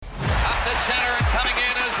center and coming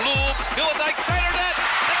in is Lindholm. Gilendijk center net.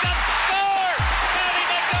 And scores! Matty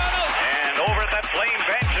McDonald! And over at that Flame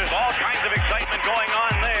bench, there's all kinds of excitement going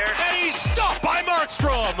on there. And he's stopped by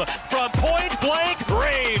Markstrom from point blank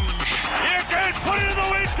range. Here goes, put it in the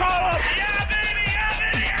win column. Yeah, baby, yeah,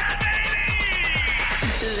 baby, yeah,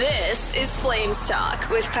 baby! This is Flames Talk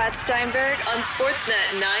with Pat Steinberg on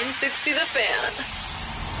Sportsnet 960 The Fan.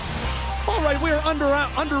 All right, we're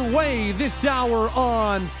underway this hour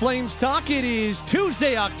on Flames Talk. It is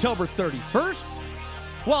Tuesday, October 31st.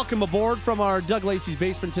 Welcome aboard from our Doug Lacey's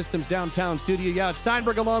Basement Systems downtown studio. Yeah, it's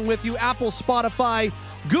Steinberg along with you. Apple, Spotify,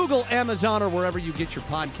 Google, Amazon, or wherever you get your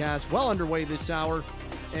podcast. Well underway this hour.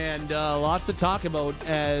 And lots to talk about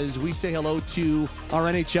as we say hello to our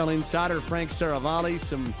NHL insider, Frank Seravalli.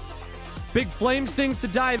 Some big Flames things to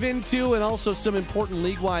dive into and also some important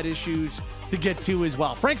league-wide issues to get to as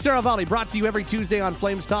well. Frank Seravalli brought to you every Tuesday on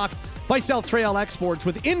Flames Talk by South Trail Exports.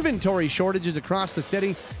 With inventory shortages across the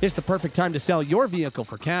city, it's the perfect time to sell your vehicle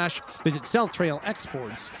for cash. Visit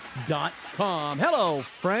southtrailexports.com. Hello,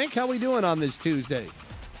 Frank. How are we doing on this Tuesday?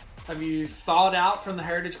 Have you thawed out from the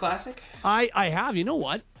Heritage Classic? I have. You know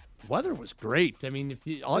what? Weather was great. I mean,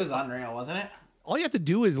 it was unreal, wasn't it? All you have to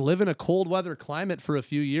do is live in a cold weather climate for a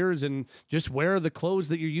few years and just wear the clothes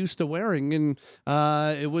that you're used to wearing, and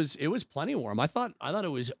it was plenty warm. I thought it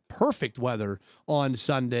was perfect weather on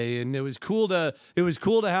Sunday, and it was cool to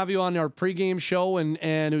have you on our pregame show, and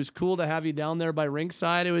it was cool to have you down there by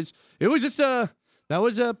ringside. It was just that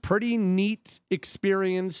was a pretty neat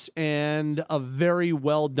experience and a very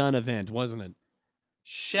well done event, wasn't it?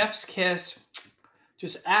 Chef's kiss,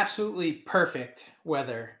 just absolutely perfect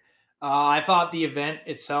weather. I thought the event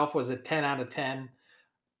itself was a 10 out of 10.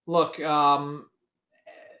 Look,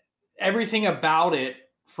 everything about it,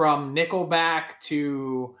 from Nickelback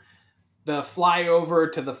to the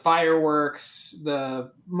flyover to the fireworks,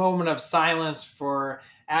 the moment of silence for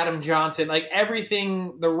Adam Johnson, like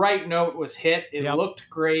everything, the right note was hit. It looked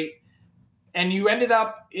great. And you ended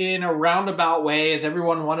up in a roundabout way, as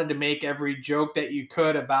everyone wanted to make every joke that you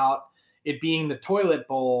could about it being the toilet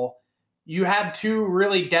bowl. You had two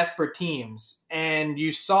really desperate teams, and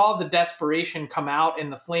you saw the desperation come out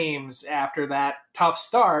in the Flames after that tough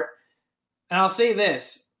start. And I'll say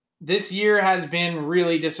this year has been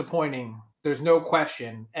really disappointing. There's no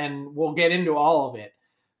question, and we'll get into all of it.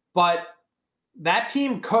 But that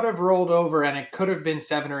team could have rolled over, and it could have been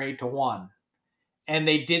 7 or 8-1. And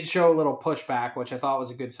they did show a little pushback, which I thought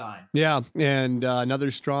was a good sign. Yeah, and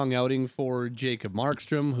another strong outing for Jacob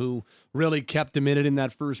Markstrom, who really kept him in it in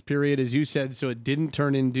that first period, as you said, so it didn't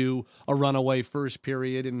turn into a runaway first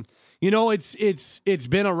period. And, you know, it's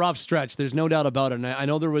been a rough stretch. There's no doubt about it. And I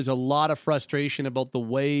know there was a lot of frustration about the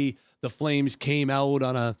way the Flames came out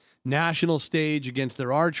on a national stage against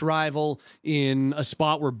their arch rival in a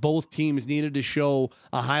spot where both teams needed to show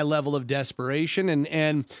a high level of desperation.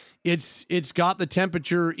 And it's got the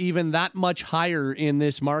temperature even that much higher in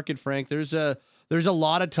this market, Frank. There's a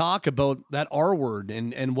lot of talk about that R word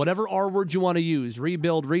and whatever R word you want to use,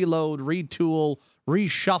 rebuild, reload, retool,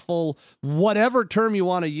 reshuffle, whatever term you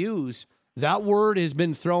want to use. That word has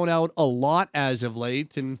been thrown out a lot as of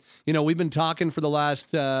late. And, you know, we've been talking for the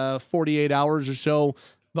last 48 hours or so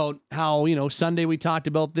about how, you know, Sunday we talked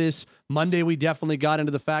about this. Monday we definitely got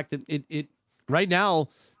into the fact that it right now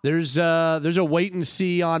there's a wait and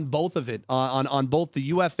see on both of it, on both the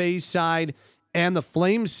UFA side and the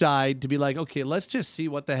Flames side, to be like, okay, let's just see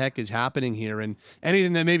what the heck is happening here. And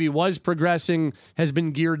anything that maybe was progressing has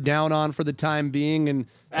been geared down on for the time being. And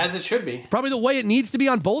as it should be. Probably the way it needs to be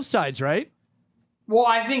on both sides, right? Well,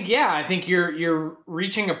 I think you're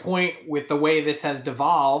reaching a point with the way this has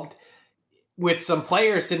devolved, with some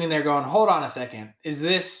players sitting there going, hold on a second, is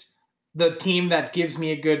this the team that gives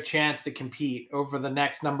me a good chance to compete over the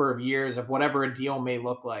next number of years of whatever a deal may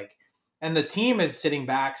look like? And the team is sitting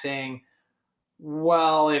back saying,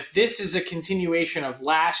 well, if this is a continuation of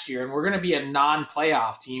last year and we're going to be a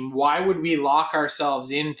non-playoff team, why would we lock ourselves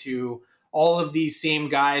into all of these same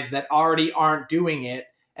guys that already aren't doing it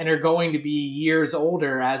and are going to be years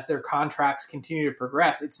older as their contracts continue to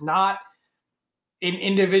progress? It's not an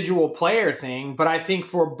individual player thing, but I think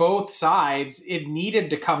for both sides, it needed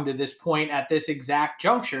to come to this point at this exact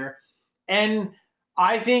juncture. And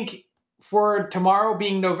I think for tomorrow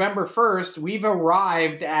being November 1st, we've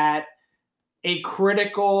arrived at a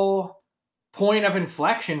critical point of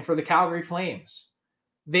inflection for the Calgary Flames.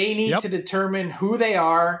 They need to determine who they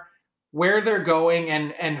are, where they're going,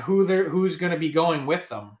 and who's going to be going with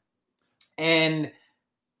them. And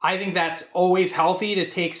I think that's always healthy to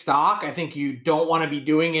take stock. I think you don't want to be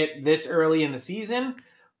doing it this early in the season.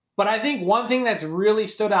 But I think one thing that's really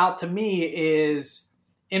stood out to me is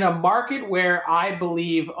in a market where I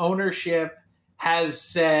believe ownership has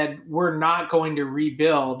said we're not going to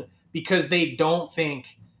rebuild because they don't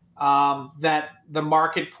think that the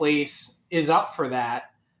marketplace is up for that.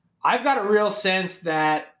 I've got a real sense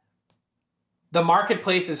that the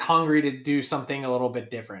marketplace is hungry to do something a little bit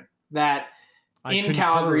different. That in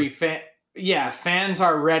Calgary, fans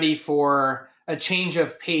are ready for a change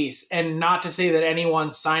of pace, and not to say that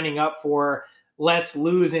anyone's signing up for let's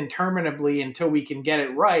lose interminably until we can get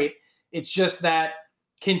it right. It's just that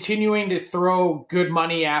continuing to throw good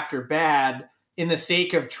money after bad in the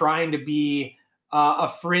sake of trying to be a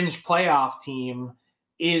fringe playoff team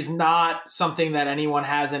is not something that anyone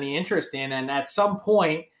has any interest in. And at some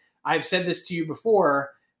point, I've said this to you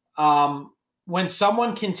before, when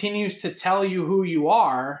someone continues to tell you who you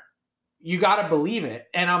are, you got to believe it.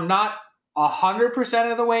 And I'm not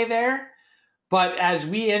 100% of the way there, but as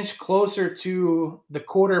we inch closer to the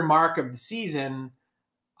quarter mark of the season,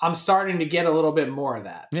 I'm starting to get a little bit more of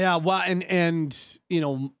that. Yeah, well, and you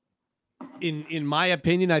know, in my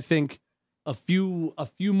opinion, I think a few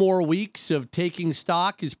more weeks of taking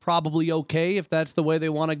stock is probably okay if that's the way they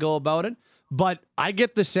want to go about it. But I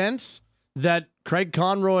get the sense that Craig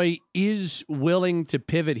Conroy is willing to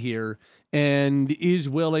pivot here and is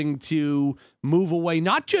willing to move away,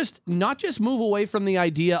 not just move away from the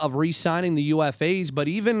idea of re-signing the UFAs, but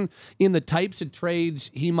even in the types of trades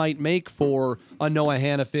he might make for a Noah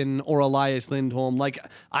Hanifin or Elias Lindholm. Like,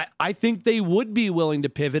 I think they would be willing to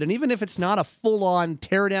pivot, and even if it's not a full-on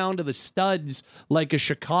tear down to the studs like a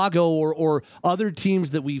Chicago or other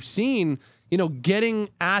teams that we've seen, you know, getting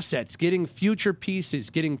assets, getting future pieces,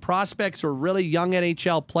 getting prospects or really young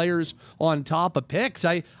NHL players on top of picks.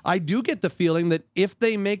 I do get the feeling that if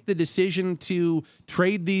they make the decision to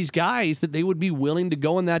trade these guys, that they would be willing to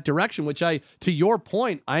go in that direction, which to your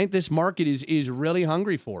point, I think this market is really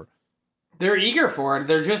hungry for. They're eager for it.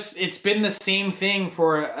 It's been the same thing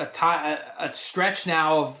for a stretch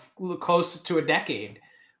now of close to a decade,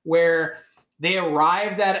 where they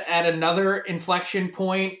arrived at another inflection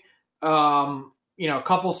point, a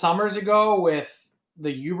couple summers ago with the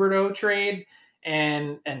Huberdeau trade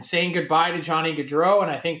and saying goodbye to Johnny Gaudreau. And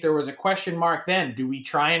I think there was a question mark then. Do we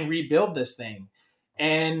try and rebuild this thing?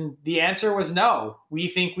 And the answer was no. We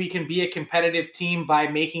think we can be a competitive team by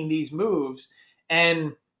making these moves.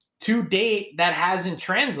 And to date, that hasn't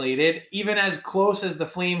translated, even as close as the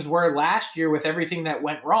Flames were last year with everything that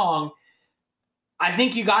went wrong. I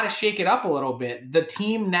think you got to shake it up a little bit. The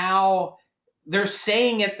team now, they're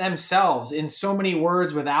saying it themselves in so many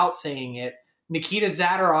words without saying it. Nikita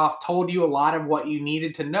Zadorov told you a lot of what you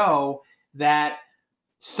needed to know, that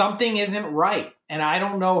something isn't right. And I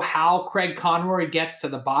don't know how Craig Conroy gets to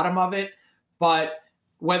the bottom of it, but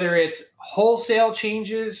whether it's wholesale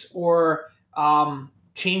changes or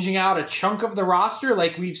changing out a chunk of the roster,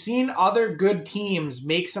 like we've seen other good teams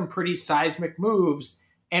make some pretty seismic moves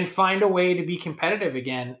and find a way to be competitive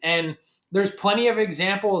again. And there's plenty of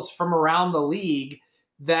examples from around the league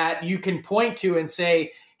that you can point to and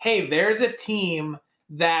say, hey, there's a team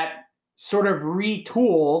that sort of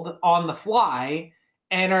retooled on the fly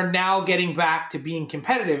and are now getting back to being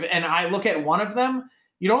competitive. And I look at one of them,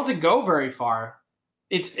 you don't have to go very far.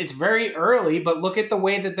 It's very early, but look at the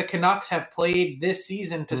way that the Canucks have played this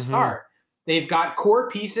season to start. They've got core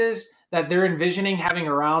pieces that they're envisioning having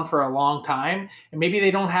around for a long time. And maybe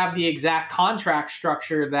they don't have the exact contract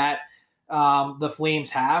structure that the Flames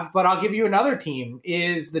have, but I'll give you another team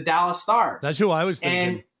is the Dallas Stars. That's who I was thinking.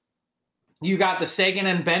 And you got the Seguin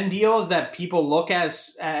and Benn deals that people look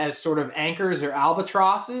as sort of anchors or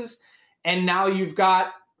albatrosses. And now you've got,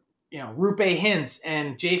 Rupe Hintz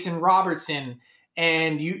and Jason Robertson.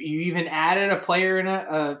 And you even added a player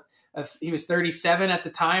in he was 37 at the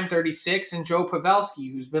time, 36, and Joe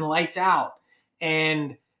Pavelski, who's been lights out.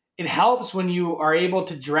 And it helps when you are able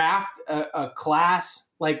to draft a class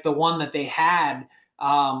like the one that they had,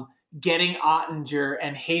 getting Ottinger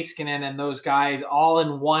and Heiskanen and those guys all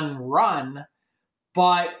in one run.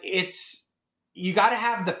 But you got to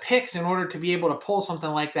have the picks in order to be able to pull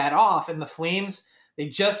something like that off. And the Flames, they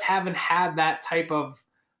just haven't had that type of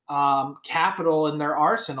capital in their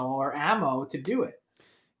arsenal or ammo to do it.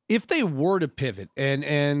 If they were to pivot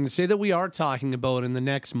and say that we are talking about in the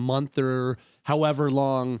next month or however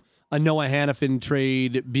long a Noah Hanifin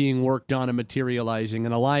trade being worked on and materializing,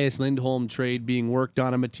 an Elias Lindholm trade being worked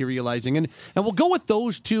on and materializing, and we'll go with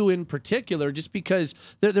those two in particular just because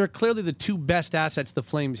they're clearly the two best assets the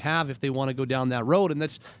Flames have if they want to go down that road. And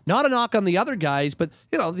that's not a knock on the other guys, but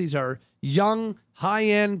these are young,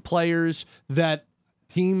 high-end players that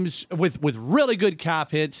teams with really good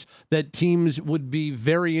cap hits that teams would be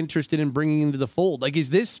very interested in bringing into the fold. Like, is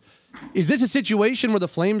this Is this a situation where the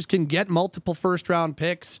Flames can get multiple first-round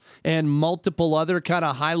picks and multiple other kind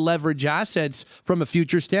of high-leverage assets from a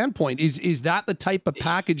future standpoint? Is that the type of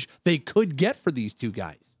package they could get for these two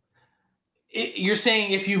guys? You're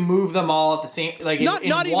saying if you move them all at the same, like in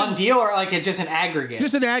one deal, or like it's just an aggregate?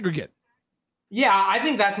 Just an aggregate. Yeah, I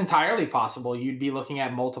think that's entirely possible. You'd be looking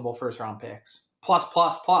at multiple first-round picks.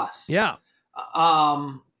 Plus. Yeah.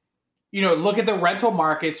 Look at the rental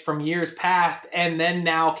markets from years past, and then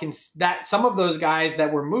now that some of those guys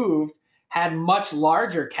that were moved had much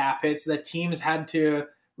larger cap hits that teams had to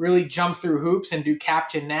really jump through hoops and do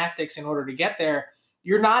cap gymnastics in order to get there.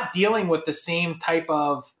 You're not dealing with the same type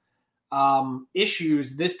of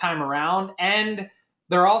issues this time around, and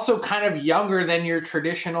they're also kind of younger than your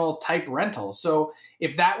traditional type rental. So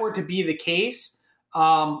if that were to be the case,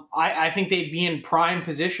 I think they'd be in prime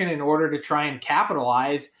position in order to try and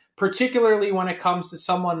capitalize, particularly when it comes to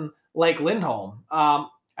someone like Lindholm. I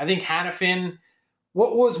think Hanifin,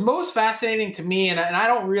 what was most fascinating to me, and I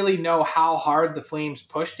don't really know how hard the Flames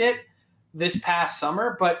pushed it this past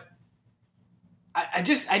summer, but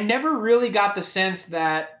I never really got the sense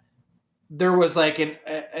that there was like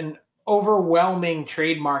an overwhelming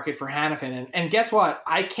trade market for Hanifin. And guess what?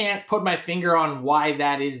 I can't put my finger on why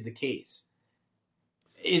that is the case.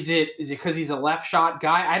 Is it because he's a left shot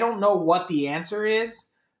guy? I don't know what the answer is.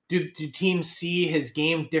 Do teams see his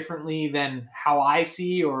game differently than how I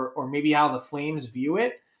see, or maybe how the Flames view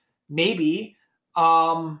it? Maybe.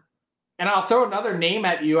 And I'll throw another name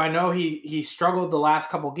at you. I know he struggled the last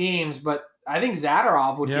couple games, but I think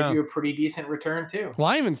Zadorov would give you a pretty decent return too. Well,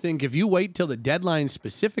 I even think if you wait till the deadline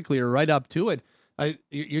specifically or right up to it,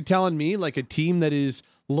 you're telling me like a team that is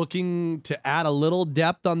looking to add a little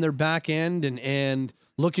depth on their back end and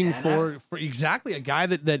looking for exactly a guy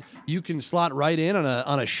that you can slot right in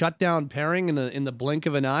on a shutdown pairing in the blink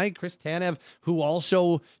of an eye. Chris Tanev, who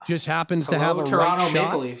also just happens to have a Toronto right Maple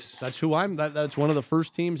shot. Leafs. That's who that's one of the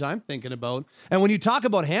first teams I'm thinking about. And when you talk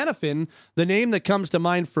about Hanifin, the name that comes to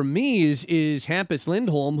mind for me is Hampus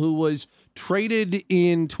Lindholm, who was traded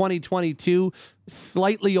in 2022,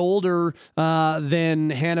 slightly older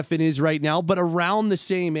than Hanifin is right now, but around the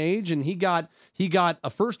same age, and he got a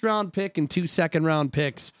first-round pick and 2 second-round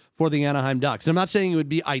picks for the Anaheim Ducks. And I'm not saying it would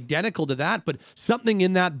be identical to that, but something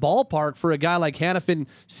in that ballpark for a guy like Hanifin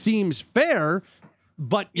seems fair.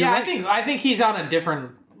 But right. I think he's on a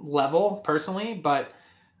different level personally, but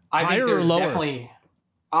I think there's definitely.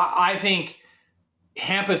 I think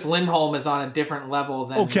Hampus Lindholm is on a different level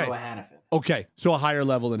than Noah Hanifin. Okay, so a higher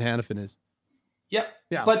level than Hanifin is. Yep.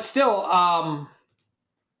 Yeah. But still,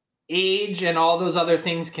 age and all those other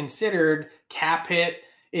things considered, cap hit,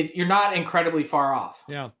 you're not incredibly far off.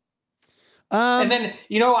 Yeah. And then,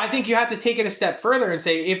 I think you have to take it a step further and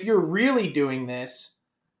say, if you're really doing this,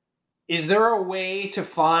 is there a way to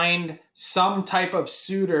find some type of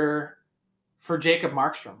suitor for Jacob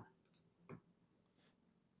Markstrom?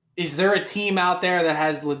 Is there a team out there that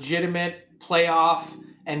has legitimate playoff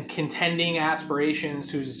and contending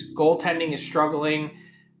aspirations, whose goaltending is struggling?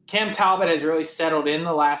 Cam Talbot has really settled in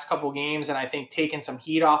the last couple games and I think taken some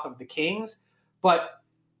heat off of the Kings. But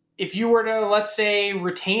if you were to, let's say,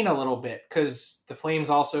 retain a little bit, because the Flames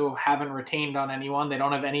also haven't retained on anyone, they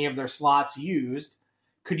don't have any of their slots used,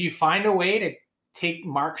 could you find a way to take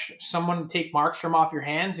Markstrom off your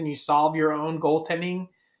hands and you solve your own goaltending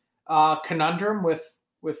conundrum with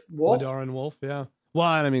Wolf? Vladar and Wolf, yeah. Well,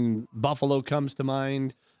 I mean, Buffalo comes to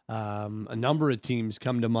mind. A number of teams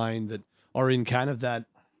come to mind that are in kind of that,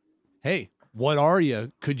 hey, what are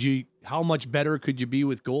you? How much better could you be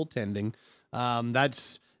with goaltending?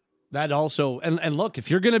 That also, and look, if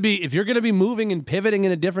you're gonna be moving and pivoting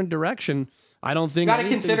in a different direction, I don't think got to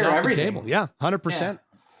consider everything. Table. Yeah, 100%.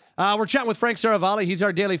 We're chatting with Frank Seravalli. He's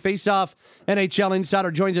our daily face-off NHL insider.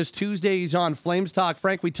 Joins us Tuesdays on Flames Talk.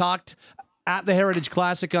 Frank, we talked at the Heritage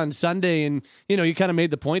Classic on Sunday, and you kind of made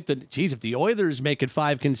the point that, geez, if the Oilers make it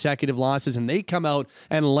 5 consecutive losses and they come out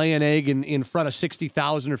and lay an egg in front of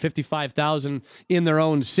 60,000 or 55,000 in their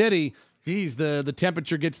own city, geez, the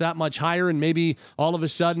temperature gets that much higher, and maybe all of a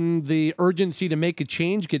sudden the urgency to make a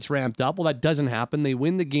change gets ramped up. Well, that doesn't happen. They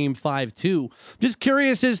win the game 5-2. Just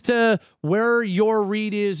curious as to where your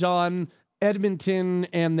read is on Edmonton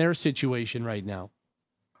and their situation right now.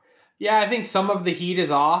 Yeah, I think some of the heat is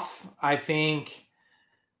off. I think,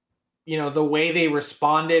 the way they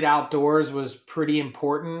responded outdoors was pretty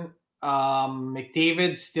important.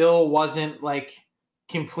 McDavid still wasn't like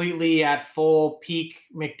completely at full peak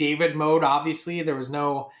McDavid mode. Obviously, there was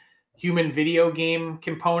no human video game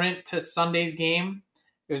component to Sunday's game.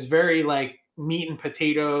 It was very like meat and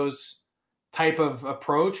potatoes type of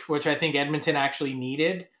approach, which I think Edmonton actually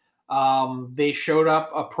needed. They showed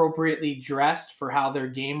up appropriately dressed for how their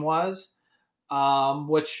game was,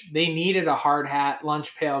 which they needed a hard hat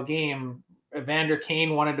lunch pail game. Evander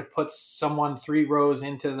Kane wanted to put someone 3 rows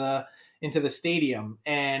into the stadium,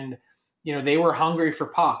 and they were hungry for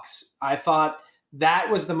pucks. I thought that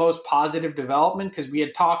was the most positive development, because we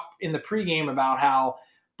had talked in the pregame about how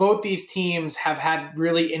both these teams have had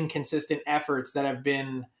really inconsistent efforts that have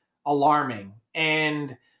been alarming,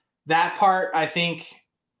 and that part I think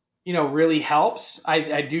really helps.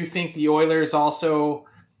 I do think the Oilers also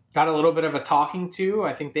got a little bit of a talking to.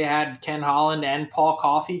 I think they had Ken Holland and Paul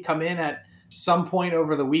Coffey come in at some point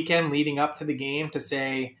over the weekend leading up to the game to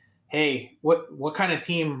say, hey, what kind of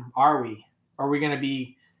team are we? Are we going to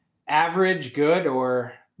be average, good,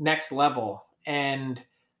 or next level? And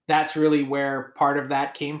that's really where part of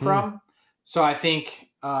that came from. So I think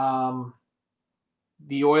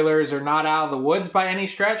the Oilers are not out of the woods by any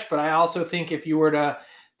stretch, but I also think if you were to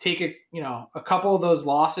take a couple of those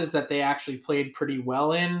losses that they actually played pretty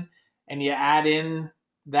well in, and you add in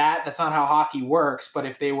that's not how hockey works. But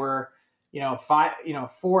if they were,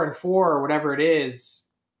 4-4 or whatever it is,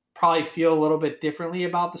 probably feel a little bit differently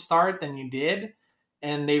about the start than you did.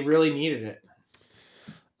 And they really needed it.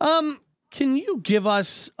 Can you give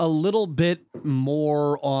us a little bit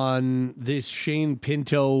more on this Shane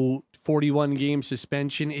Pinto 41 game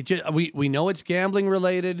suspension? We know it's gambling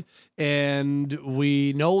related, and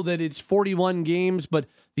we know that it's 41 games, but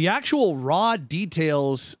the actual raw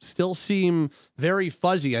details still seem very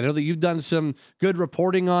fuzzy. I know that you've done some good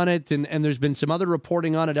reporting on it, and there's been some other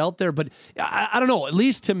reporting on it out there, but I don't know. At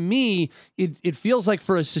least to me, it feels like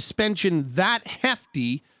for a suspension that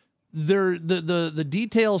hefty, the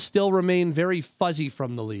details still remain very fuzzy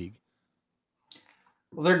from the league.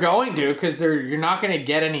 Well, they're going to, because you're not going to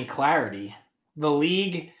get any clarity. The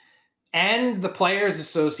league and the Players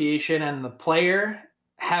Association and the player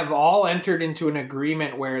have all entered into an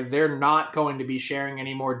agreement where they're not going to be sharing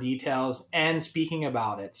any more details and speaking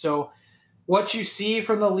about it. So what you see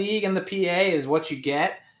from the league and the PA is what you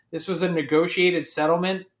get. This was a negotiated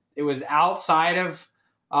settlement. It was outside of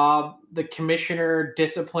the commissioner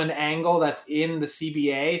discipline angle that's in the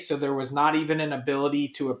CBA. So there was not even an ability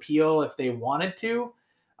to appeal if they wanted to,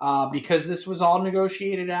 because this was all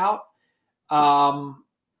negotiated out.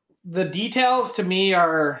 The details to me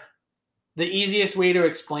are, the easiest way to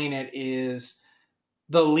explain it is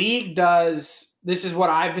the league does, this is what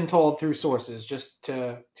I've been told through sources, just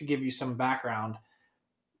to give you some background,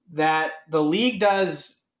 that the league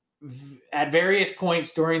does at various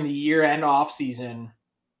points during the year-end offseason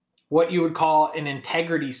what you would call an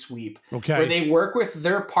integrity sweep, where they work with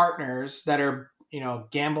their partners that are,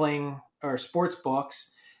 gambling or sports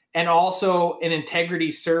books, and also an integrity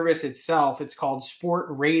service itself. It's called Sport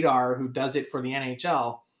Radar, who does it for the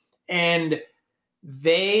NHL. And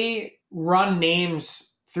they run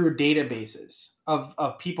names through databases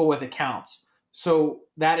of people with accounts. So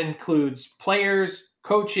that includes players,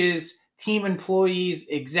 coaches, team employees,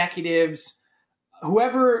 executives,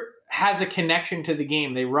 whoever has a connection to the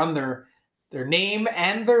game. They run their name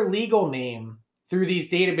and their legal name through these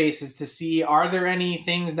databases to see, are there any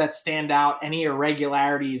things that stand out, any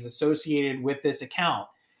irregularities associated with this account?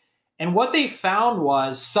 And what they found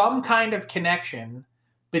was some kind of connection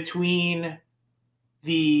between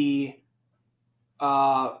the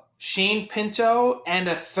Shane Pinto and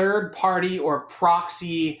a third party or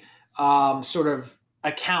proxy sort of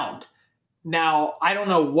account. Now, I don't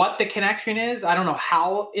know what the connection is. I don't know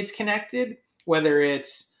how it's connected, whether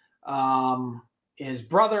it's his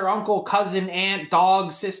brother, uncle, cousin, aunt,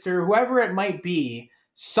 dog, sister, whoever it might be.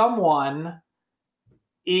 Someone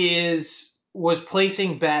was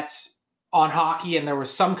placing bets on hockey, and there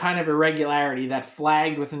was some kind of irregularity that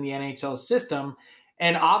flagged within the NHL system.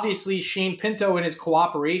 And obviously Shane Pinto, in his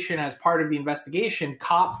cooperation as part of the investigation,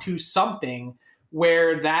 copped to something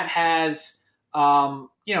where that has,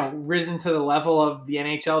 risen to the level of the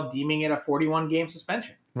NHL deeming it a 41 game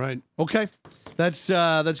suspension. Right. Okay.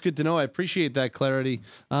 That's good to know. I appreciate that clarity.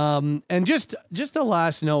 And just a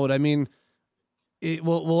last note. I mean,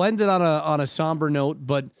 we'll end it on a somber note,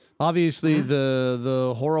 but obviously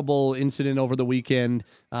the horrible incident over the weekend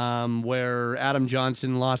where Adam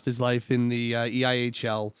Johnson lost his life in the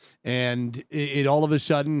EIHL, and it all of a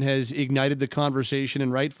sudden has ignited the conversation,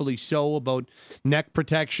 and rightfully so, about neck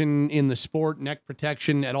protection in the sport, neck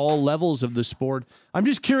protection at all levels of the sport. I'm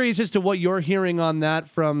just curious as to what you're hearing on that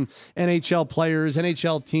from NHL players,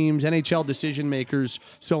 NHL teams, NHL decision makers,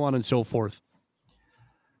 so on and so forth.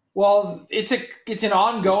 Well, it's an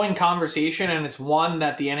ongoing conversation, and it's one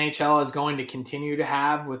that the NHL is going to continue to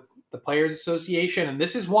have with the Players Association. And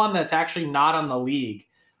this is one that's actually not on the league.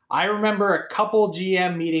 I remember a couple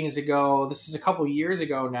GM meetings ago, this is a couple years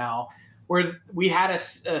ago now, where we had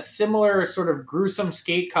a similar sort of gruesome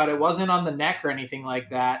skate cut. It wasn't on the neck or anything like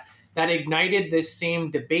that, that ignited this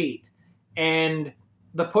same debate. And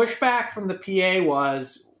the pushback from the PA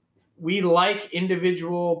was, we like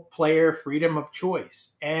individual player freedom of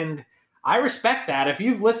choice. And I respect that. If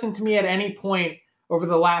you've listened to me at any point over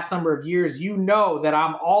the last number of years, you know that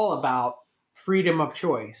I'm all about freedom of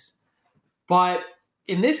choice. But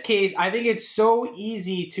in this case, I think it's so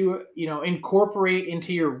easy to, incorporate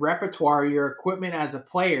into your repertoire, your equipment as a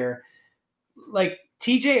player. Like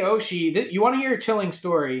TJ Oshie, you want to hear a chilling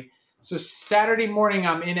story? So Saturday morning,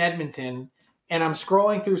 I'm in Edmonton, and I'm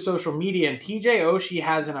scrolling through social media, and TJ Oshie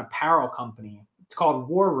has an apparel company. It's called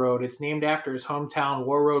War Road. It's named after his hometown,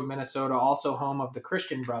 War Road, Minnesota, also home of the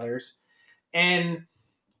Christian brothers. And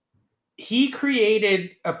he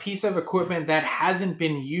created a piece of equipment that hasn't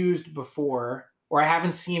been used before, or I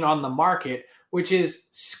haven't seen on the market, which is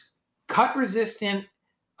cut-resistant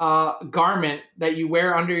garment that you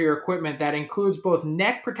wear under your equipment that includes both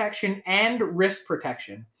neck protection and wrist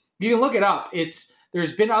protection. You can look it up.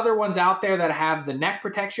 There's been other ones out there that have the neck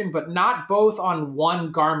protection, but not both on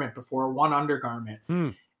one garment before, one undergarment.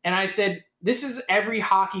 And I said, this is every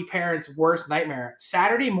hockey parent's worst nightmare.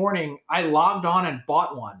 Saturday morning, I logged on and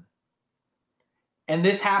bought one. And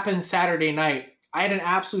this happened Saturday night. I had an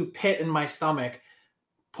absolute pit in my stomach.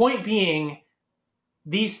 Point being,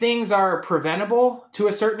 these things are preventable to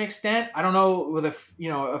a certain extent. I don't know with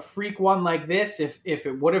a freak one like this, if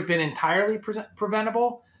it would have been entirely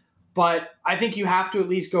preventable. But I think you have to at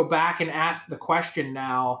least go back and ask the question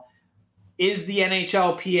now, is the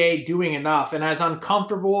NHLPA doing enough? And as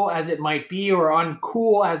uncomfortable as it might be or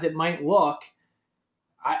uncool as it might look,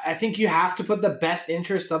 I think you have to put the best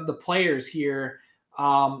interest of the players here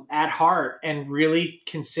at heart and really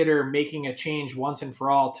consider making a change once and for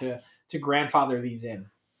all to grandfather these in.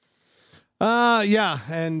 I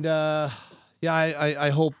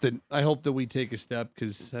hope that we take a step,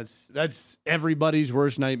 because that's everybody's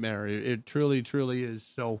worst nightmare. It truly, truly is.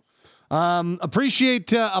 So, appreciate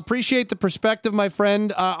the perspective, my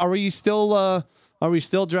friend. Are we still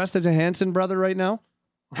dressed as a Hansen brother right now?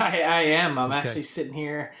 I am. I'm actually sitting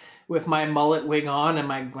here with my mullet wig on and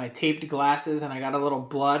my taped glasses, and I got a little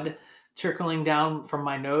blood trickling down from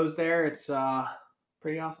my nose there. It's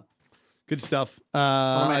pretty awesome. Good stuff. One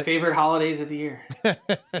of my favorite holidays of the year.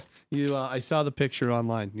 I saw the picture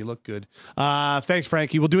online. You look good. Thanks,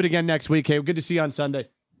 Frankie. We'll do it again next week. Hey, good to see you on Sunday.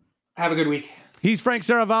 Have a good week. He's Frank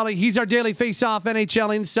Seravalli. He's our daily face-off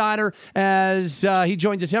NHL insider, as he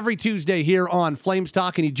joins us every Tuesday here on Flames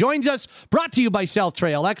Talk. And he joins us, brought to you by South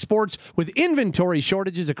Trail Exports. With inventory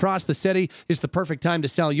shortages across the city, it's the perfect time to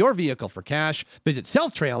sell your vehicle for cash. Visit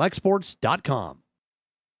southtrailexports.com.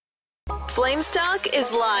 Flames Talk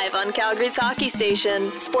is live on Calgary's hockey station,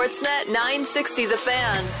 Sportsnet 960 The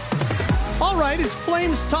Fan. All right, it's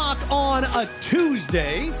Flames Talk on a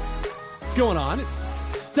Tuesday. What's going on? It's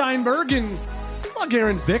Steinberg, and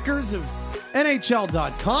Aaron Vickers of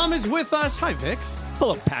NHL.com is with us. Hi, Vicks.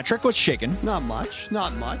 Hello, Patrick. What's shaking? Not much.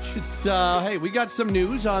 It's hey, we got some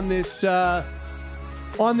news on this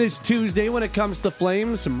Tuesday when it comes to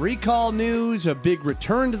Flames. Some recall news, a big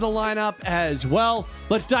return to the lineup as well.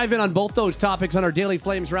 Let's dive in on both those topics on our Daily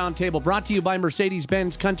Flames Roundtable, brought to you by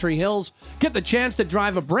Mercedes-Benz Country Hills. Get the chance to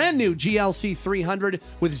drive a brand new GLC 300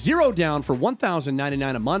 with zero down for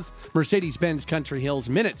 $1,099 a month. Mercedes-Benz Country Hills,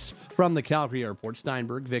 minutes from the Calgary Airport.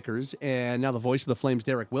 Steinberg, Vickers, and now the voice of the Flames,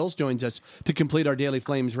 Derek Wills, joins us to complete our Daily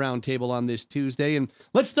Flames Roundtable on this Tuesday. And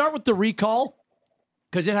let's start with the recall,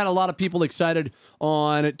 because it had a lot of people excited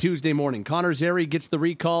on Tuesday morning. Connor Zary gets the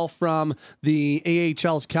recall from the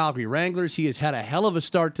AHL's Calgary Wranglers. He has had a hell of a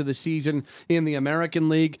start to the season in the American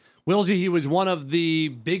League. Wilsey, he was one of the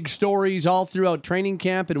big stories all throughout training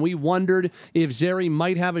camp, and we wondered if Zary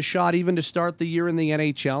might have a shot even to start the year in the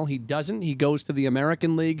NHL. He doesn't. He goes to the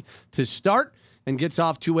American League to start and gets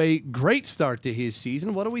off to a great start to his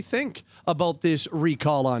season. What do we think about this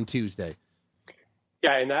recall on Tuesday?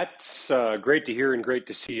 Yeah, and that's great to hear and great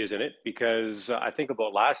to see, isn't it? Because I think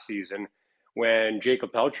about last season when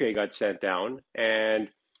Jacob Pelche got sent down, and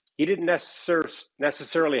he didn't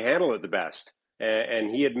necessarily handle it the best. And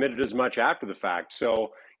he admitted as much after the fact. So,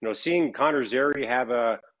 seeing Connor Zary have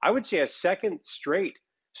I would say a second straight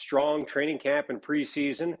strong training camp and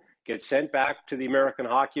preseason, get sent back to the American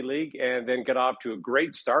Hockey League, and then get off to a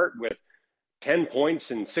great start with 10 points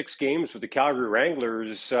in 6 games with the Calgary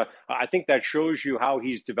Wranglers. I think that shows you how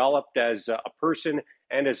he's developed as a person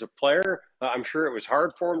and as a player. I'm sure it was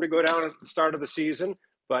hard for him to go down at the start of the season,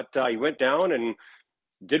 but he went down and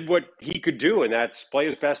did what he could do, and that's play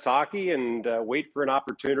his best hockey and wait for an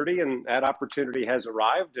opportunity, and that opportunity has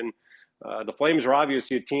arrived. And the Flames are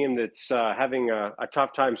obviously a team that's having a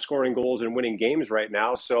tough time scoring goals and winning games right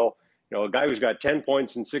now. So, a guy who's got 10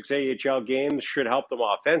 points in 6 AHL games should help them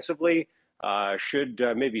offensively, should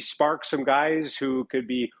maybe spark some guys who could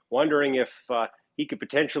be wondering if he could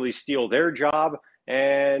potentially steal their job.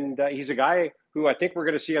 And he's a guy who I think we're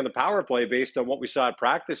going to see on the power play based on what we saw at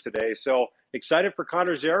practice today. So excited for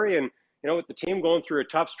Connor Zary. And, with the team going through a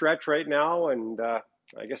tough stretch right now, and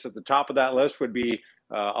I guess at the top of that list would be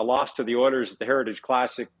a loss to the Oilers at the Heritage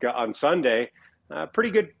Classic on Sunday.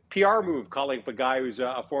 Pretty good PR move calling up a guy who's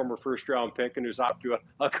a former first-round pick and who's off to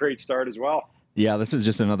a great start as well. Yeah, this is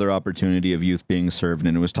just another opportunity of youth being served,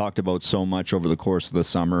 and it was talked about so much over the course of the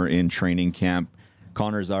summer in training camp.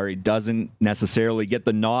 Connor Zary doesn't necessarily get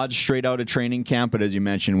the nod straight out of training camp, but as you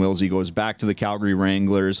mentioned, Willsey goes back to the Calgary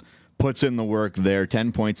Wranglers, puts in the work there,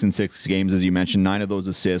 10 points in 6 games, as you mentioned, 9 of those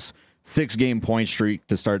assists, 6-game point streak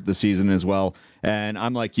to start the season as well. And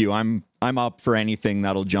I'm like you, I'm up for anything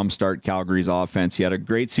that'll jumpstart Calgary's offense. He had a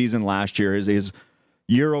great season last year. His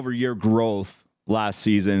year-over-year growth last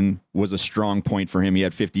season was a strong point for him. He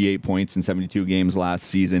had 58 points in 72 games last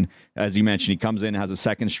season. As you mentioned, he comes in, has a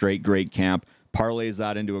second straight great camp, parlays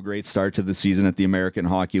that into a great start to the season at the American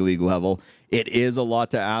Hockey League level. It is a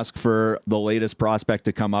lot to ask for the latest prospect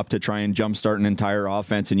to come up to try and jumpstart an entire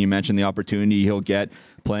offense. And you mentioned the opportunity he'll get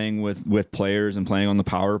playing with players and playing on the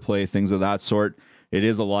power play, things of that sort. It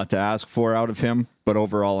is a lot to ask for out of him, but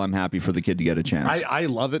overall, I'm happy for the kid to get a chance. I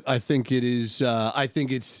love it. I think it is. I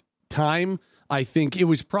think it's time. I think it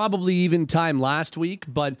was probably even time last week,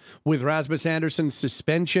 but with Rasmus Andersson's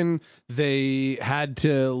suspension, they had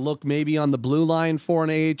to look maybe on the blue line for an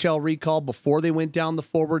AHL recall before they went down the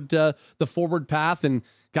forward path. And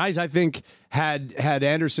guys, I think had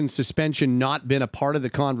Andersson's suspension not been a part of the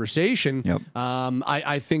conversation, yep.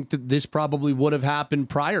 I think that this probably would have happened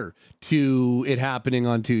prior to it happening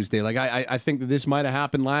on Tuesday. Like I think that this might have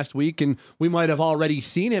happened last week, and we might have already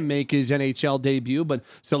seen him make his NHL debut. But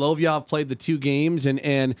Solovyov played the 2 games,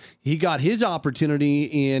 and he got his opportunity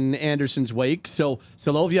in Andersson's wake. So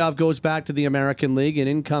Solovyov goes back to the American League, and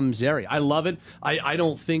in comes Zary. I love it. I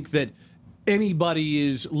don't think that anybody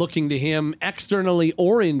is looking to him externally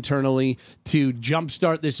or internally to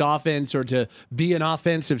jumpstart this offense or to be an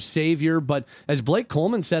offensive savior. But as Blake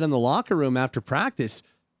Coleman said in the locker room after practice,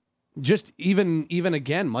 just even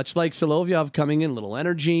again, much like Solovyov coming in, a little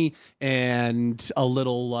energy and a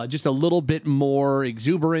little, just a little bit more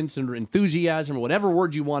exuberance and enthusiasm, or whatever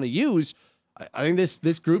word you want to use. I think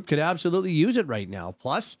this group could absolutely use it right now.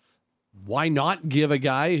 Plus, why not give a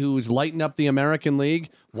guy who's lighting up the American League,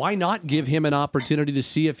 why not give him an opportunity to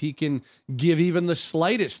see if he can give even the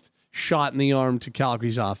slightest shot in the arm to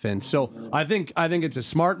Calgary's offense? So I think it's a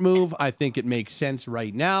smart move. I think it makes sense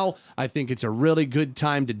right now. I think it's a really good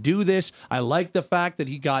time to do this. I like the fact that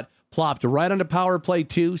he got plopped right onto power play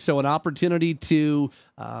too, so an opportunity to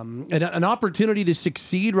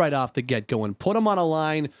succeed right off the get-go and put him on a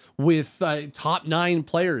line with top 9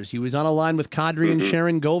 players. He was on a line with Kadri and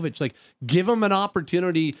Sharon Govich. Like, give him an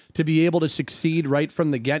opportunity to be able to succeed right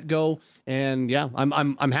from the get-go. And yeah,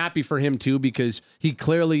 I'm happy for him too, because he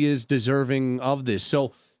clearly is deserving of this.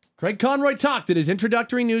 So Craig Conroy talked at his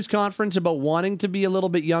introductory news conference about wanting to be a little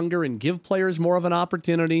bit younger and give players more of an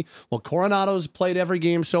opportunity. Well, Coronado's played every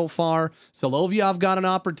game so far. Solovyov got an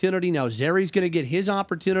opportunity. Now Zary's going to get his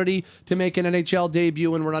opportunity to make an NHL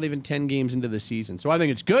debut, and we're not even 10 games into the season. So I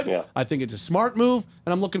think it's good. Yeah. I think it's a smart move,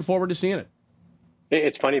 and I'm looking forward to seeing it.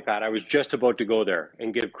 It's funny, Pat. I was just about to go there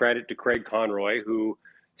and give credit to Craig Conroy, who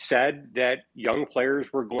said that young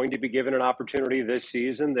players were going to be given an opportunity this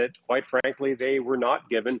season that, quite frankly, they were not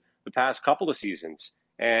given the past couple of seasons.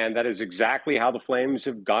 And that is exactly how the Flames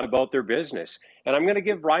have gone about their business. And I'm going to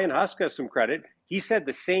give Ryan Huska some credit. He said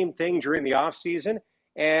the same thing during the offseason.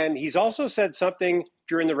 And he's also said something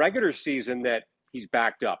during the regular season that he's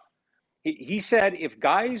backed up. He said, if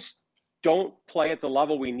guys don't play at the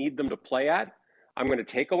level we need them to play at, I'm going to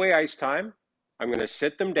take away ice time. I'm going to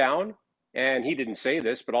sit them down. And he didn't say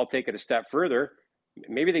this, but I'll take it a step further.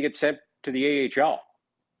 Maybe they get sent to the AHL,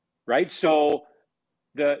 right? So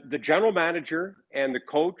the general manager and the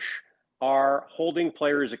coach are holding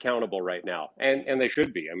players accountable right now, and they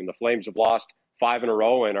should be. I mean, the Flames have lost 5 in a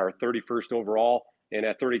row and are 31st overall in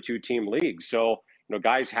a 32-team league. So,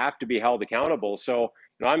 guys have to be held accountable. So,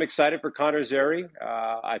 I'm excited for Connor Zary.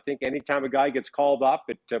 I think anytime a guy gets called up,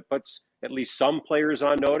 it puts at least some players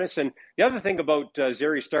on notice. And the other thing about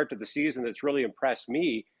Zary's start to the season that's really impressed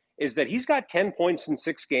me is that he's got 10 points in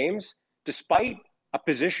 6 games despite a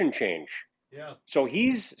position change. Yeah. So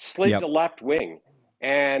he's slid to left wing.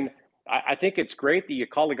 And I think it's great that you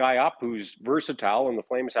call a guy up who's versatile, and the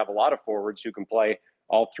Flames have a lot of forwards who can play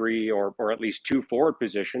all three or at least two forward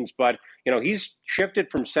positions. But, he's shifted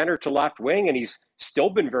from center to left wing, and he's still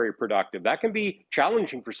been very productive. That can be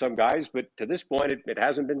challenging for some guys, but to this point, it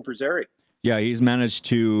hasn't been for Zary. Yeah, he's managed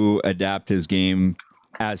to adapt his game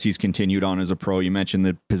as he's continued on as a pro. You mentioned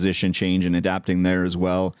the position change and adapting there as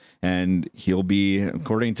well. And he'll be,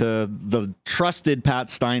 according to the trusted Pat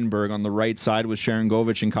Steinberg, on the right side with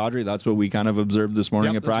Sharangovich and Kadri. That's what we kind of observed this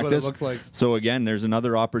morning at practice. That's what it looked like. So again, there's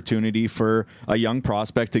another opportunity for a young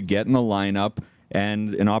prospect to get in the lineup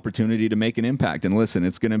and an opportunity to make an impact. And listen,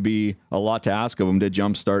 it's going to be a lot to ask of him to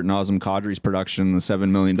jumpstart Nazem Kadri's production, the $7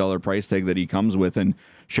 million price tag that he comes with. And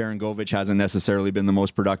Sharangovich hasn't necessarily been the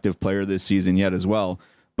most productive player this season yet as well.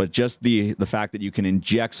 But just the fact that you can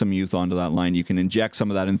inject some youth onto that line, you can inject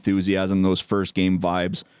some of that enthusiasm, those first game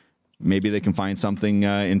vibes. Maybe they can find something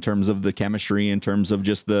in terms of the chemistry, in terms of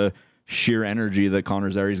just the sheer energy that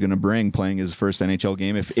Connor Zary is going to bring playing his first NHL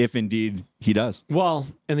game, if indeed he does. Well,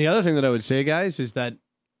 and the other thing that I would say, guys, is that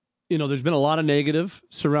there's been a lot of negative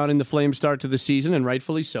surrounding the Flames start to the season, and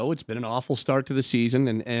rightfully so. It's been an awful start to the season,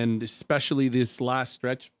 and especially this last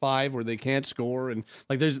stretch 5 where they can't score, and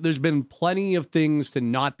there's been plenty of things to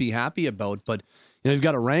not be happy about. But you've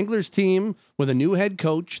got a Wranglers team with a new head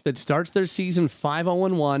coach that starts their season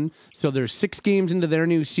 5-0-1, so they're 6 games into their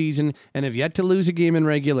new season and have yet to lose a game in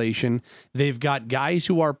regulation. They've got guys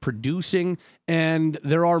who are producing, and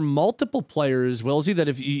there are multiple players, Wilsey, that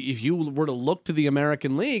if you were to look to the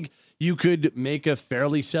American League, you could make a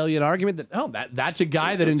fairly salient argument that, that's a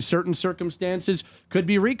guy that in certain circumstances could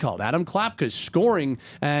be recalled. Adam Klapka's scoring,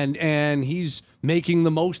 and he's making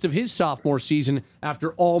the most of his sophomore season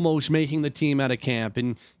after almost making the team out of camp.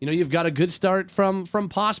 And, you've got a good start from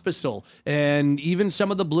Pospisil and even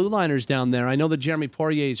some of the blue liners down there. I know that Jeremy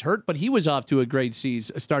Poirier's hurt, but he was off to a great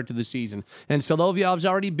start to the season. And Solovyov's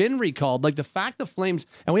already been recalled. The fact the Flames,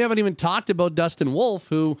 and we haven't even talked about Dustin Wolf,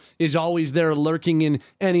 who is always there lurking in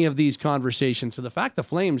any of these conversations. So the fact the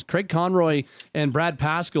Flames, Craig Conroy and Brad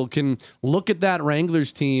Pascal, can look at that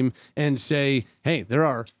Wranglers team and say, hey, there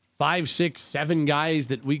are 5, 6, 7 guys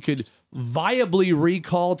that we could viably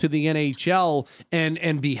recall to the NHL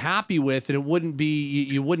and be happy with, and it wouldn't be,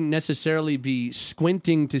 you wouldn't necessarily be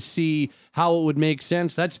squinting to see how it would make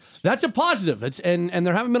sense. That's a positive. And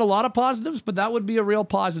there haven't been a lot of positives, but that would be a real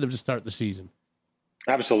positive to start the season.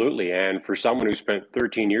 Absolutely. And for someone who spent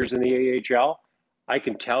 13 years in the AHL, I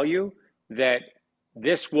can tell you that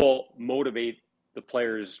this will motivate the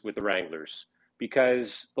players with the Wranglers,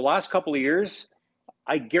 because the last couple of years,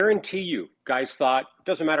 I guarantee you, guys thought, it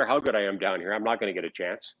doesn't matter how good I am down here, I'm not going to get a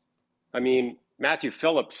chance. I mean, Matthew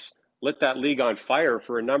Phillips lit that league on fire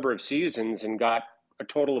for a number of seasons and got a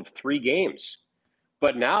total of 3 games.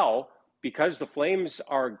 But now, because the Flames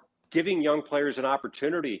are giving young players an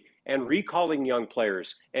opportunity and recalling young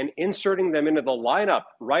players and inserting them into the lineup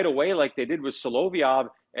right away like they did with Solovyov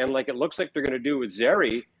and like it looks like they're going to do with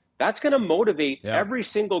Zary, that's going to motivate every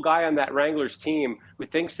single guy on that Wranglers team who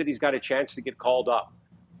thinks that he's got a chance to get called up.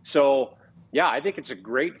 So, yeah, I think it's a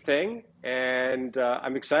great thing, and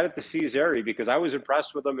I'm excited to see Zary because I was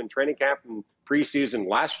impressed with him in training camp and preseason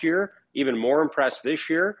last year, even more impressed this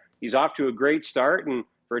year. He's off to a great start, and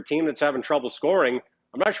for a team that's having trouble scoring,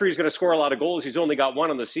 I'm not sure he's going to score a lot of goals. He's only got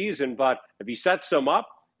 1 on the season, but if he sets them up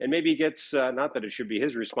and maybe gets, not that it should be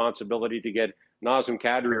his responsibility to get Nazem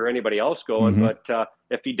Kadri or anybody else going, but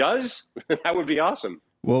if he does, that would be awesome.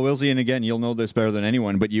 Well, Wilsey, and again, you'll know this better than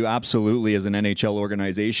anyone, but you absolutely, as an NHL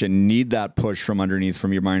organization, need that push from underneath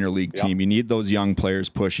from your minor league team. You need those young players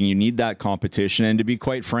pushing. You need that competition. And to be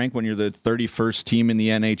quite frank, when you're the 31st team in the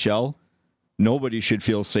NHL, nobody should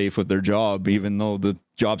feel safe with their job, even though the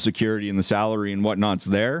job security and the salary and whatnot's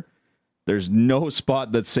there. There's no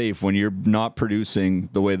spot that's safe when you're not producing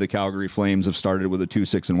the way the Calgary Flames have started with a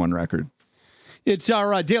 2-6-1 record. It's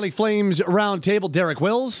our Daily Flames Roundtable. Derek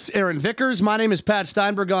Wills, Aaron Vickers. My name is Pat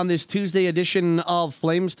Steinberg on this Tuesday edition of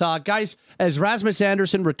Flames Talk. Guys, as Rasmus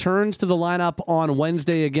Andersson returns to the lineup on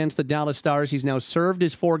Wednesday against the Dallas Stars, he's now served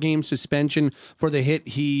his 4-game suspension for the hit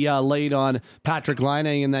he laid on Patrick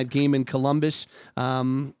Laine in that game in Columbus.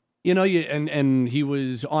 And he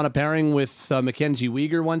was on a pairing with Mackenzie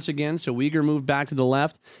Weegar once again, so Weegar moved back to the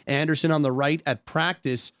left, Andersson on the right at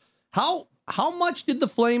practice. How much did the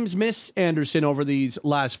Flames miss Andersson over these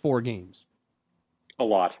last 4 games? A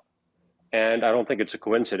lot. And I don't think it's a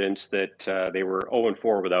coincidence that they were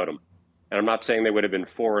 0-4 without him. And I'm not saying they would have been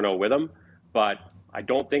 4-0 with him, but I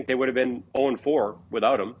don't think they would have been 0-4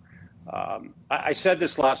 without him. I said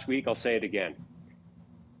this last week, I'll say it again.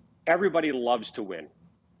 Everybody loves to win.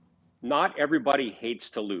 Not everybody hates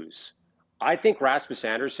to lose. I think Rasmus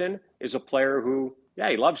Andersson is a player who, yeah,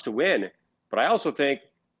 he loves to win, but I also think,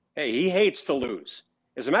 hey, he hates to lose.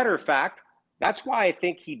 As a matter of fact, that's why I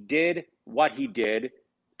think he did what he did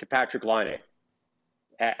to Patrick Laine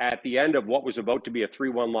at the end of what was about to be a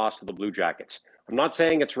 3-1 loss to the Blue Jackets. I'm not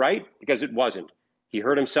saying it's right, because it wasn't. He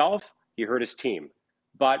hurt himself, he hurt his team.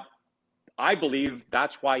 But I believe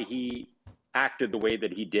that's why he acted the way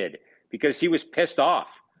that he did, because he was pissed off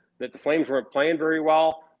that the Flames weren't playing very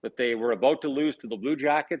well, that they were about to lose to the Blue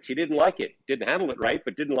Jackets. He didn't like it. Didn't handle it right,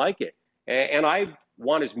 but didn't like it. And I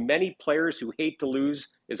want as many players who hate to lose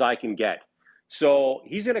as I can get. So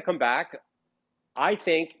he's going to come back. I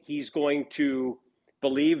think he's going to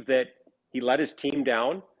believe that he let his team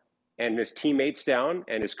down and his teammates down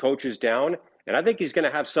and his coaches down. And I think he's going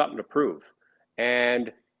to have something to prove.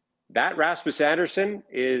 And that Rasmus Andersson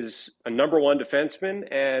is a number one defenseman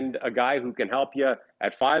and a guy who can help you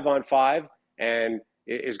at 5-on-5 and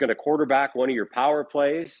is going to quarterback one of your power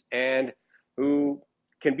plays and who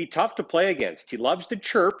can be tough to play against. He loves to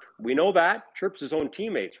chirp. We know that. Chirps his own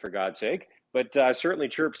teammates, for God's sake, but certainly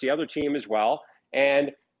chirps the other team as well.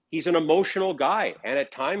 And he's an emotional guy. And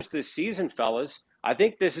at times this season, fellas, I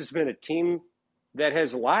think this has been a team that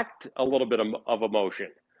has lacked a little bit of emotion.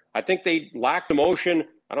 I think they lacked emotion,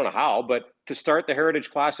 I don't know how, but to start the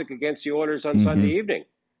Heritage Classic against the Oilers on Sunday evening.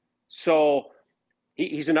 So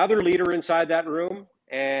he's another leader inside that room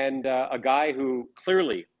and a guy who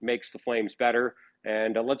clearly makes the Flames better.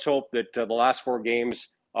 And let's hope that the last 4 games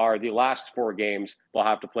are the last 4 games they'll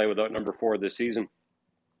have to play without number 4 this season.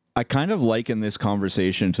 I kind of liken this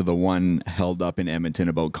conversation to the one held up in Edmonton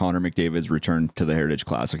about Connor McDavid's return to the Heritage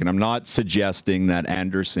Classic. And I'm not suggesting that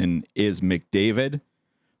Andersson is McDavid,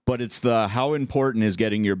 but it's the how important is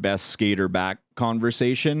getting your best skater back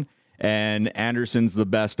conversation. And Andersson's the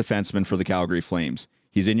best defenseman for the Calgary Flames.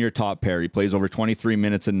 He's in your top pair. He plays over 23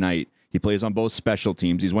 minutes a night. He plays on both special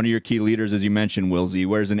teams. He's one of your key leaders, as you mentioned, Wilsey. He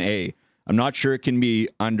wears an A. I'm not sure it can be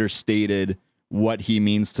understated what he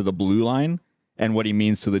means to the blue line and what he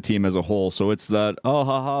means to the team as a whole. So it's that,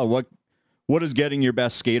 what does getting your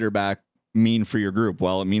best skater back mean for your group?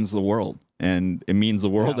 Well, it means the world. And it means the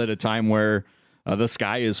world at a time where the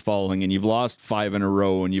sky is falling and you've lost 5 in a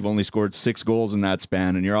row and you've only scored 6 goals in that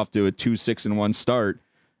span and you're off to a 2-6-1 start.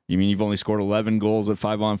 You mean you've only scored 11 goals at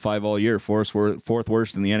 5-on-5 all year, fourth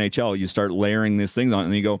worst in the NHL. You start layering these things on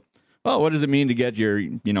and you go, oh, what does it mean to get your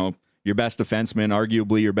best defenseman,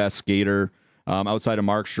 arguably your best skater, outside of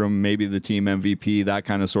Markstrom, maybe the team MVP, that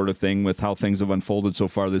kind of sort of thing with how things have unfolded so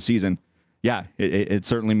far this season. Yeah, it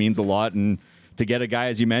certainly means a lot. And to get a guy,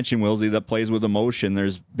 as you mentioned, Wilsey, that plays with emotion,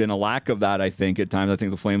 there's been a lack of that, I think, at times. I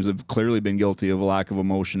think the Flames have clearly been guilty of a lack of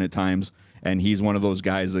emotion at times. And he's one of those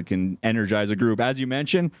guys that can energize a group. As you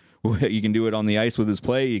mentioned, you can do it on the ice with his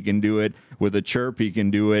play. You can do it with a chirp. You can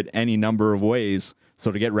do it any number of ways.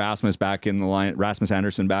 So to get Rasmus Andersson back in the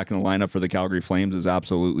lineup for the Calgary Flames is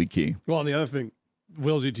absolutely key. Well, and the other thing,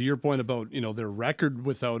 Wilsey, to your point about their record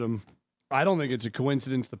without him, I don't think it's a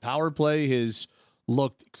coincidence. The power play has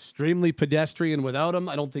looked extremely pedestrian without him.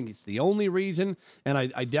 I don't think it's the only reason, and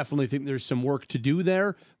I definitely think there's some work to do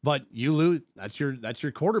there. But you lose. That's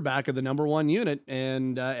your quarterback of the number one unit,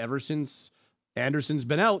 and ever since Anderson's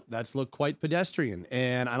been out, that's looked quite pedestrian.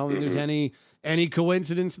 And I don't think there's any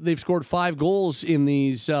coincidence that they've scored 5 goals in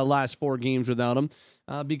these last 4 games without him,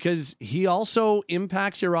 because he also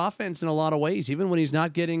impacts your offense in a lot of ways. Even when he's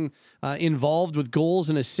not getting involved with goals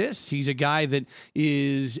and assists, he's a guy that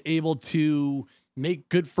is able to make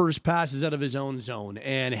good first passes out of his own zone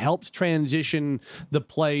and helps transition the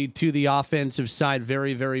play to the offensive side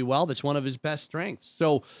very, very well. That's one of his best strengths.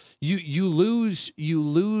 So you lose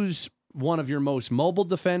one of your most mobile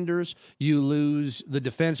defenders. You lose the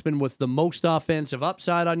defenseman with the most offensive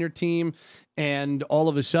upside on your team, and all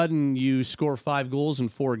of a sudden you score 5 goals in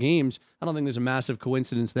 4 games. I don't think there's a massive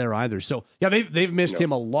coincidence there either. So yeah, they've missed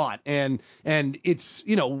him a lot, and it's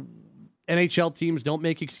NHL teams don't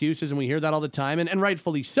make excuses, and we hear that all the time, and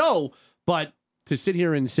rightfully so. But to sit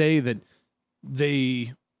here and say that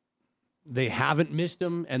they haven't missed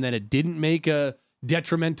him and that it didn't make a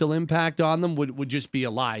detrimental impact on them would just be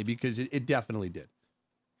a lie, because it definitely did.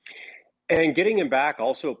 And getting him back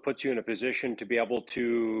also puts you in a position to be able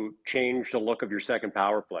to change the look of your second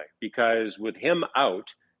power play, because with him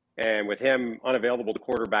out and with him unavailable to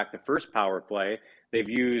quarterback the first power play, they've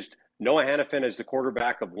used Noah Hanifin as the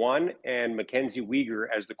quarterback of one and Mackenzie Weegar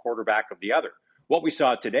as the quarterback of the other. What we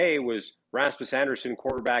saw today was Rasmus Andersson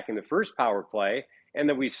quarterback in the first power play, and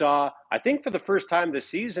then we saw, I think for the first time this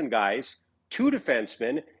season, guys, 2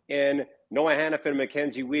 defensemen in Noah Hanifin and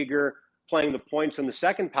Mackenzie Weegar playing the points in the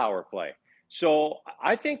second power play. So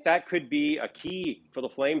I think that could be a key for the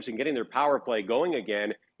Flames in getting their power play going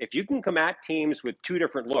again. If you can come at teams with two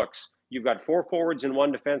different looks, you've got 4 forwards and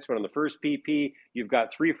 1 defenseman on the first PP. You've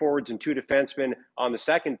got 3 forwards and 2 defensemen on the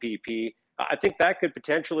second PP. I think that could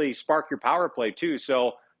potentially spark your power play too.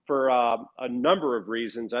 So for a number of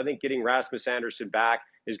reasons, I think getting Rasmus Andersson back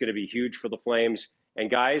is going to be huge for the Flames. And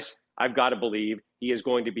guys, I've got to believe he is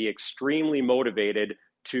going to be extremely motivated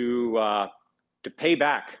to pay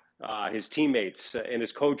back his teammates and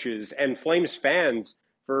his coaches and Flames fans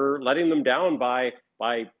for letting them down by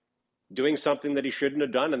doing something that he shouldn't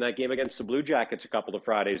have done in that game against the Blue Jackets a couple of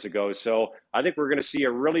Fridays ago. So I think we're going to see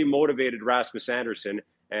a really motivated Rasmus Andersson,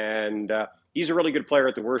 and he's a really good player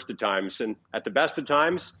at the worst of times. And at the best of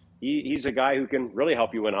times, he's a guy who can really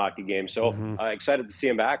help you win hockey games. So excited to see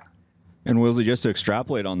him back. And Wilsey, just to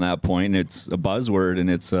extrapolate on that point, it's a buzzword and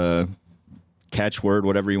it's a catchword,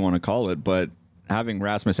 whatever you want to call it, but having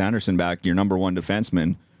Rasmus Andersson back, your number 1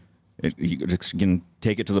 defenseman, you can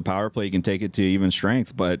take it to the power play, you can take it to even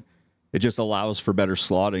strength, but it just allows for better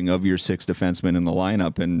slotting of your 6 defensemen in the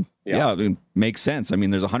lineup. And yeah, it makes sense. I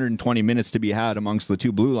mean, there's 120 minutes to be had amongst the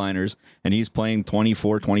 2 blue liners, and he's playing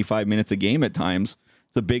 24, 25 minutes a game at times.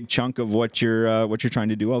 It's a big chunk of what you're trying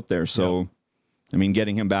to do out there. So, I mean,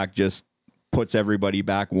 getting him back just puts everybody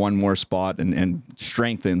back one more spot and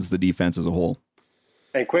strengthens the defense as a whole.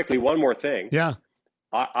 And quickly, one more thing. Yeah.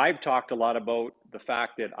 I've talked a lot about the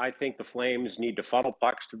fact that I think the Flames need to funnel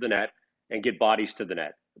pucks to the net and get bodies to the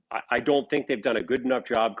net. I don't think they've done a good enough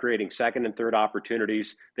job creating second and third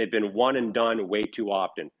opportunities. They've been one and done way too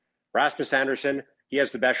often. Rasmus Andersson, he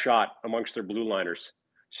has the best shot amongst their blue liners.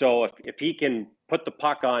 So if he can put the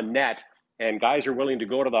puck on net and guys are willing to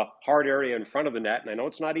go to the hard area in front of the net, and I know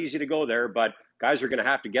it's not easy to go there, but guys are going to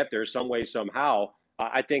have to get there some way, somehow.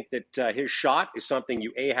 I think that his shot is something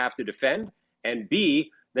you, A, have to defend, and B,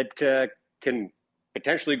 that can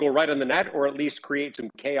potentially go right on the net or at least create some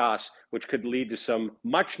chaos, which could lead to some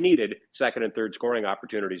much-needed second and third scoring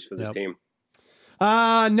opportunities for this team.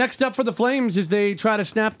 Next up for the Flames as they try to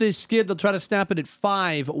snap this skid. They'll try to snap it at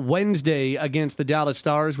 5 Wednesday against the Dallas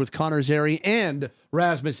Stars with Connor Zary and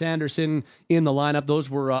Rasmus Andersson in the lineup. Those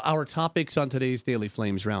were our topics on today's Daily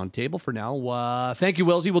Flames Roundtable. For now, thank you,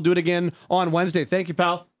 Wilsey. We'll do it again on Wednesday. Thank you,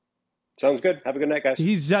 pal. Sounds good. Have a good night, guys.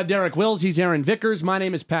 He's Derek Wills. He's Aaron Vickers. My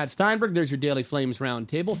name is Pat Steinberg. There's your Daily Flames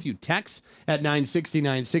Roundtable. A few texts at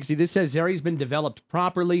 960. This says Zary's been developed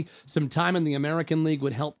properly. Some time in the American League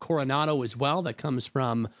would help Coronado as well. That comes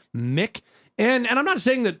from Mick. And I'm not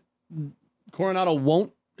saying that Coronado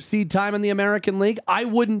won't see time in the American League. I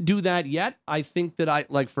wouldn't do that yet. I think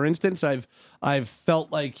that for instance, I've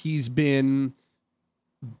felt like he's been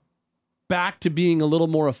back to being a little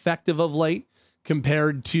more effective of late,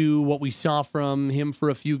 compared to what we saw from him for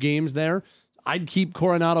a few games there. I'd keep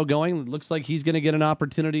Coronado going. It looks like he's going to get an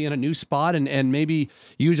opportunity in a new spot and maybe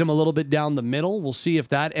use him a little bit down the middle. We'll see if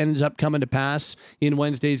that ends up coming to pass in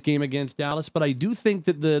Wednesday's game against Dallas. But I do think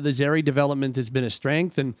that the Zary development has been a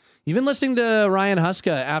strength. And even listening to Ryan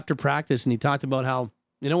Huska after practice, and he talked about how,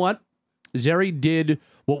 you know what, Zary did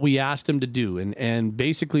what we asked him to do. And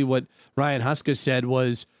basically what Ryan Huska said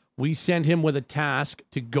was, we sent him with a task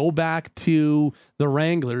to go back to the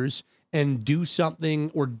Wranglers and do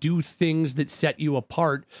something or do things that set you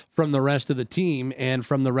apart from the rest of the team and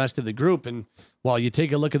from the rest of the group. And while you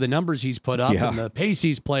take a look at the numbers he's put up and the pace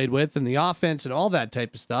he's played with and the offense and all that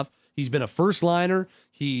type of stuff, he's been a first liner.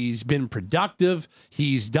 He's been productive.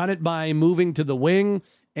 He's done it by moving to the wing.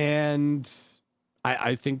 And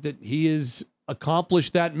I think that he is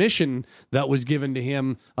accomplished that mission that was given to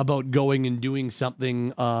him about going and doing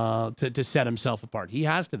something to set himself apart. He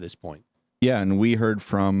has to this point. Yeah, and we heard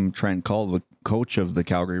from Trent Cull, the coach of the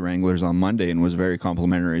Calgary Wranglers, on Monday and was very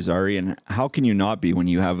complimentary, Zary. And how can you not be when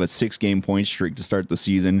you have a 6-game point streak to start the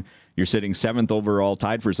season? You're sitting 7th overall,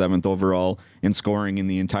 tied for 7th overall in scoring in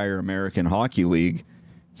the entire American Hockey League.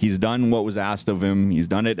 He's done what was asked of him. He's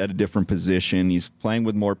done it at a different position. He's playing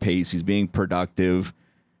with more pace. He's being productive.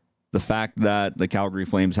 The fact that the Calgary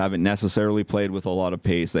Flames haven't necessarily played with a lot of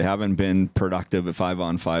pace, they haven't been productive at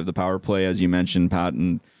 5-on-5. The power play, as you mentioned, Pat,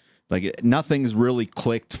 and nothing's really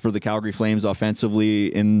clicked for the Calgary Flames offensively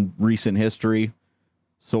in recent history.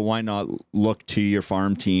 So why not look to your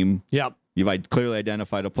farm team? Yep. You've clearly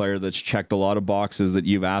identified a player that's checked a lot of boxes that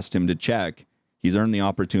you've asked him to check. He's earned the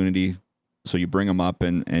opportunity. So you bring him up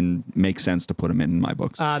and make sense to put him in my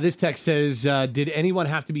books. This text says, did anyone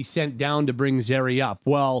have to be sent down to bring Zary up?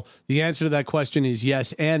 Well, the answer to that question is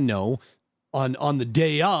yes and no. on the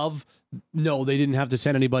day of, no, they didn't have to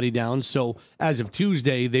send anybody down. So as of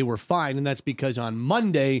Tuesday, they were fine. And that's because on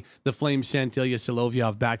Monday, the Flames sent Ilya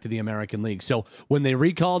Solovyov back to the American League. So when they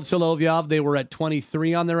recalled Solovyov, they were at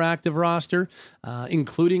 23 on their active roster,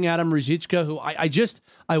 including Adam Ruzicka, who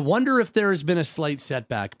I wonder if there has been a slight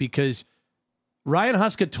setback, because Ryan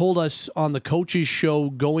Huska told us on the coaches show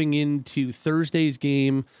going into Thursday's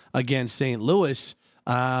game against St. Louis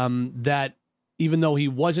that even though he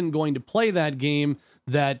wasn't going to play that game,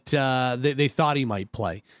 that they thought he might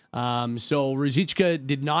play. So Ruzicka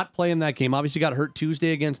did not play in that game. Obviously got hurt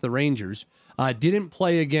Tuesday against the Rangers. Didn't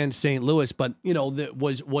play against St. Louis, but that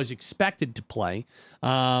was expected to play.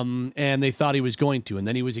 And they thought he was going to. And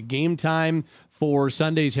then he was a game time for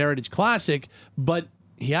Sunday's Heritage Classic, but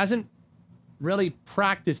he hasn't really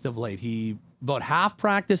practiced of late. He about half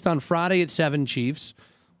practiced on Friday at 7 Chiefs,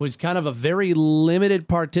 was kind of a very limited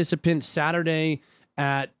participant Saturday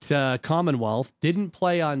at Commonwealth, didn't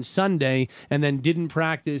play on Sunday, and then didn't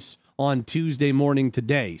practice on Tuesday morning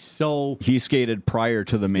today. So he skated prior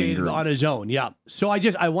to the main group on his own. Yeah. So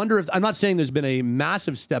I wonder if, I'm not saying there's been a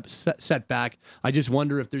massive setback. I just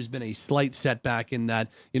wonder if there's been a slight setback in that,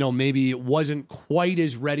 maybe it wasn't quite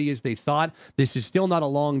as ready as they thought. This is still not a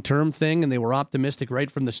long-term thing, and they were optimistic right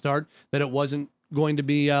from the start that it wasn't going to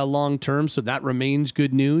be long-term. So that remains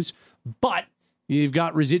good news. But you've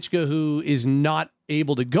got Ruzicka, who is not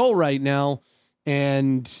able to go right now,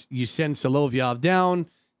 and you send Solovyov down.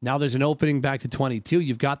 Now there's an opening back to 22.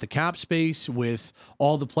 You've got the cap space with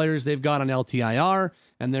all the players they've got on LTIR,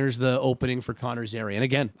 and there's the opening for Connor Zary. And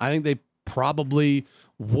again, I think they probably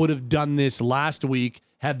would have done this last week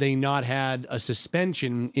had they not had a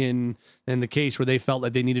suspension in the case where they felt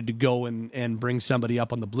like they needed to go and bring somebody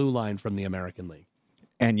up on the blue line from the American League.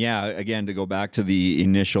 And yeah, again, to go back to the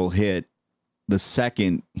initial hit, the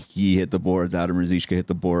second he hit the boards, Adam Ruzicka hit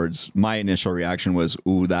the boards, my initial reaction was,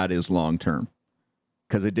 ooh, that is long-term.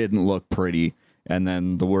 Because it didn't look pretty. And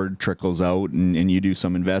then the word trickles out and you do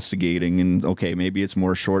some investigating and, okay, maybe it's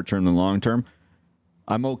more short-term than long-term.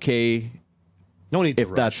 I'm okay. No need to if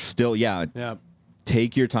rush. That's still, yeah.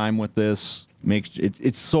 Take your time with this.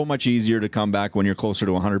 It's so much easier to come back when you're closer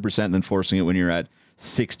to 100% than forcing it when you're at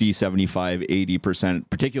 60, 75, 80%,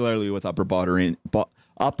 particularly with upper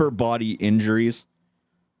body injuries.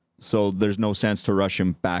 So there's no sense to rush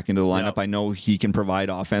him back into the lineup. Yep. I know he can provide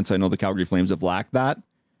offense. I know the Calgary Flames have lacked that,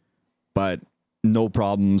 but no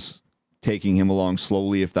problems taking him along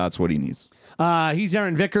slowly if that's what he needs. He's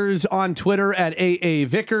Aaron Vickers on Twitter at AA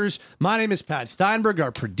Vickers. My name is Pat Steinberg.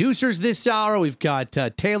 Our producers this hour, we've got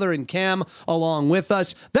Taylor and Cam along with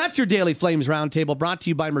us. That's your Daily Flames Roundtable, brought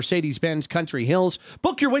to you by Mercedes-Benz Country Hills.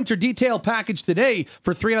 Book your winter detail package today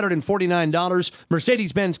for $349.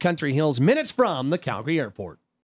 Mercedes-Benz Country Hills, minutes from the Calgary Airport.